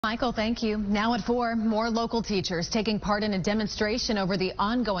Michael, thank you. Now at 4, more local teachers taking part in a demonstration over the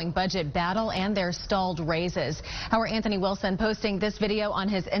ongoing budget battle and their stalled raises. Our Anthony Wilson posting this video on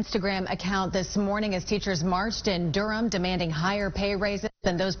his Instagram account this morning as teachers marched in Durham demanding higher pay raises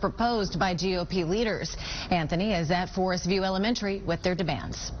than those proposed by GOP leaders. Anthony is at Forest View Elementary with their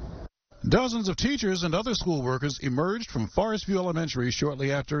demands. Dozens of teachers and other school workers emerged from Forest View Elementary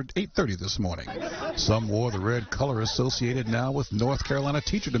shortly after 8:30 this morning. Some wore the red color associated now with North Carolina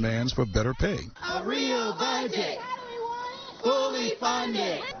teacher demands for better pay. A real budget, fully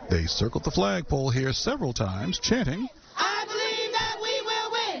funded. They circled the flagpole here several times, chanting, I believe that we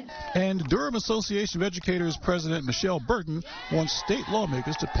will win. And Durham Association of Educators President Michelle Burton wants state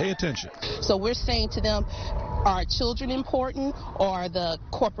lawmakers to pay attention. So we're saying to them, are children important or are the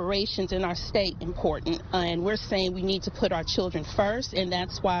corporations in our state important? And we're saying we need to put our children first, and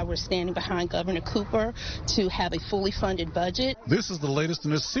that's why we're standing behind Governor Cooper to have a fully funded budget. This is the latest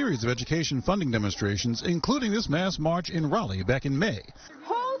in a series of education funding demonstrations, including this mass march in Raleigh back in May.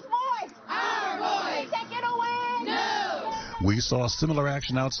 Whose voice? Our voice. Take it away. No. We saw similar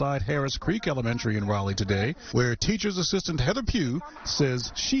action outside Harris Creek Elementary in Raleigh today, where teacher's assistant Heather Pugh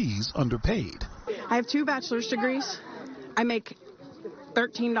says she's underpaid. I have 2 bachelor's degrees. I make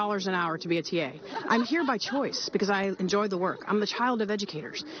 $13 an hour to be a TA. I'm here by choice because I enjoy the work. I'm the child of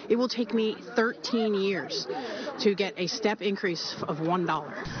educators. It will take me 13 years to get a step increase of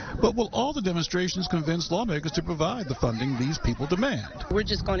 $1. But will all the demonstrations convince lawmakers to provide the funding these people demand? We're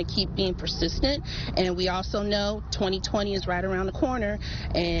just going to keep being persistent, and we also know 2020 is right around the corner,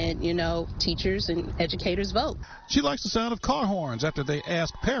 and, you know, teachers and educators vote. She likes the sound of car horns after they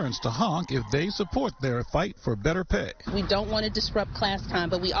ask parents to honk if they support their fight for better pay. We don't want to disrupt class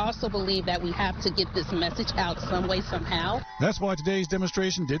time, but we also believe that we have to get this message out some way, somehow. That's why today's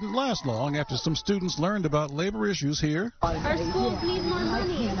demonstration didn't last long after some students learned about labor issues here. Our schools need more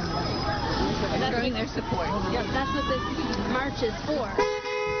money. That's showing their support. Yep, that's what this march is for.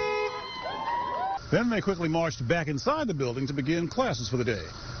 Then they quickly marched back inside the building to begin classes for the day.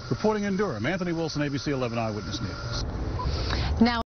 Reporting in Durham, Anthony Wilson, ABC 11 Eyewitness News. Now